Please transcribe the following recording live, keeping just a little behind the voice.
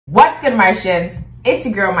What's good, Martians? It's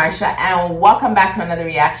your girl Marsha, and welcome back to another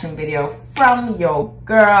reaction video from your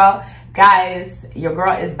girl. Guys, your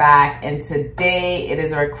girl is back, and today it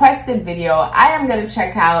is a requested video. I am going to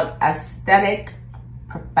check out Aesthetic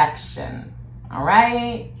Perfection. All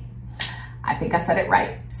right, I think I said it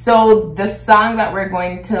right. So the song that we're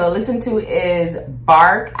going to listen to is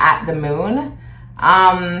Bark at the Moon.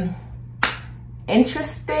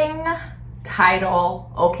 Interesting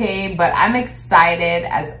title, okay, but I'm excited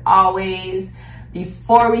as always.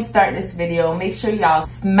 Before we start this video, make sure y'all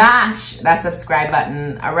smash that subscribe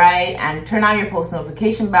button, all right, and turn on your post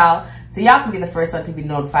notification bell so y'all can be the first one to be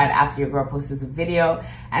notified after your girl posts a video.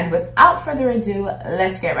 And without further ado,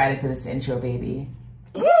 let's get right into this intro, baby.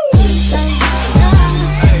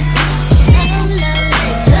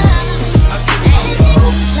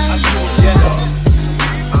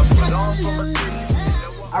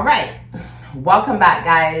 All right, welcome back,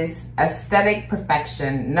 guys. Aesthetic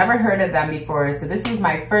Perfection. Never heard of them before, so this is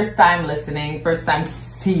my first time listening, first time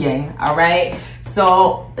seeing, all right?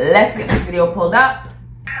 So let's get this video pulled up.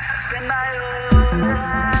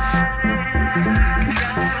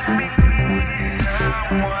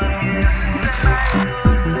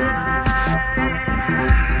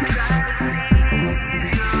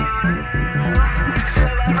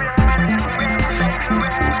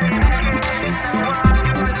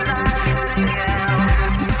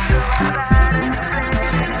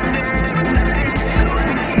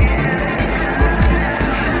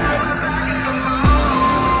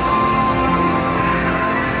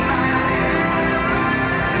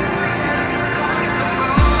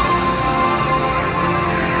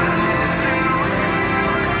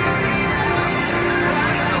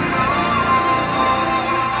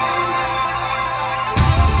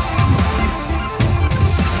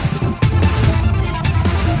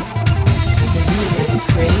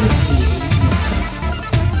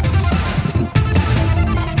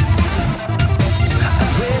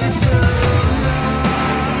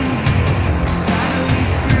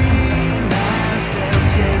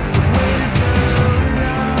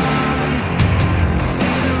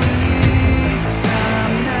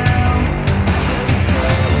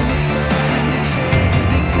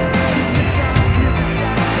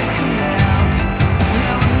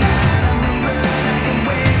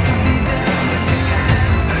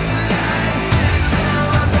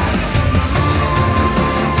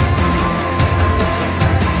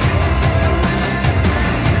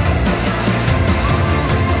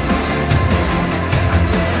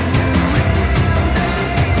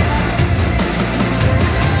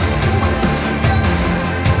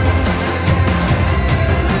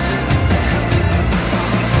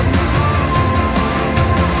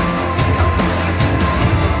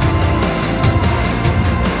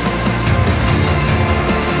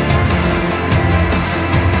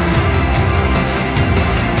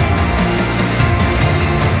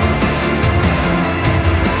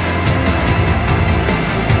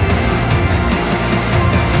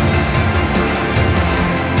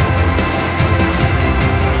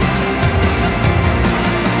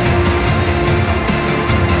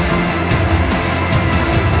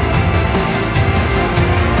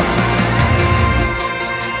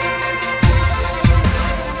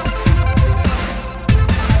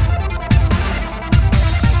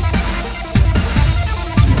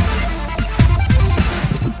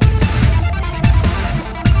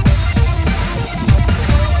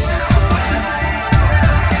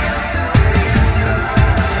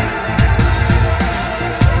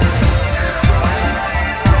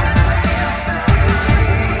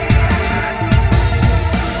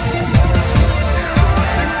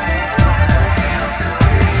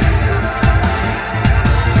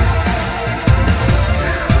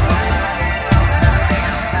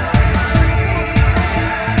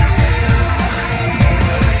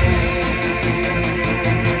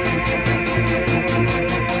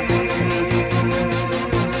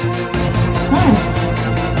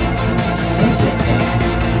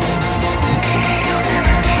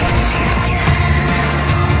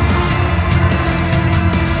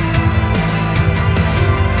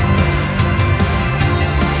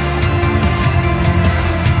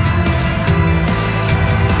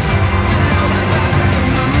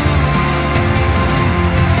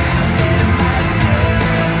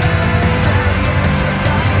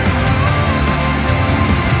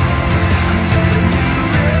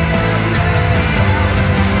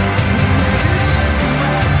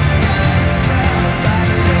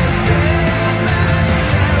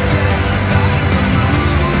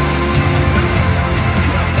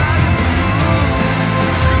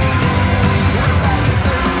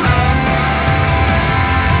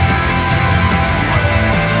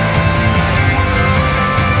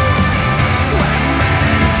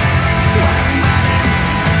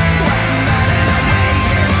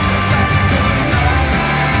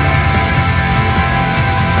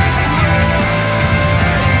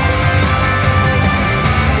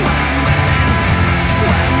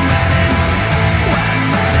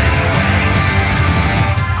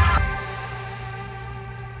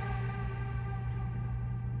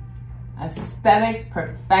 Aesthetic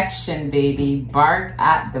Perfection, baby. Bark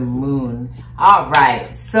at the Moon. All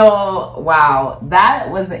right, so wow,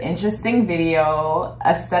 that was an interesting video.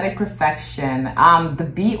 Aesthetic Perfection.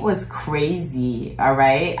 The beat was crazy. All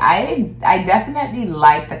right, I definitely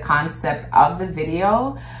like the concept of the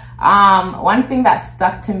video. One thing that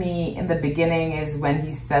stuck to me in the beginning is when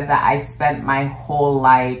he said that I spent my whole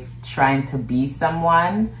life trying to be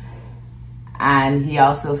someone. And he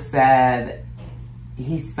also said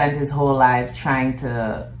he spent his whole life trying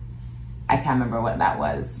to, I can't remember what that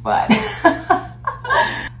was, but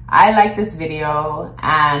I like this video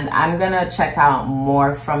and I'm gonna check out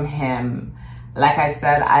more from him. Like I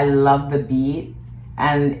said, I love the beat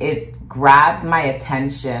and it grabbed my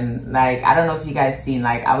attention. Like, I don't know if you guys seen,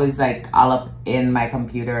 like, I was like all up in my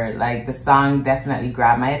computer. Like, the song definitely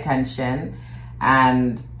grabbed my attention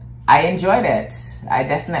and I enjoyed it. I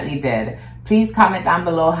definitely did. Please comment down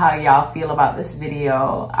below how y'all feel about this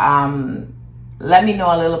video. Let me know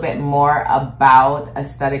a little bit more about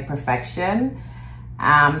Aesthetic Perfection.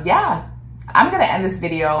 Yeah, I'm gonna end this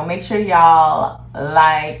video. Make sure y'all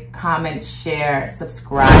like, comment, share,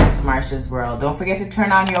 subscribe to Marsha's World. Don't forget to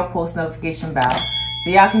turn on your post notification bell so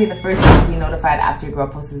y'all can be the first one to be notified after your girl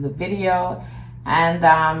posts a video. And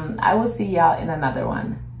I will see y'all in another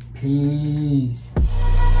one. Peace.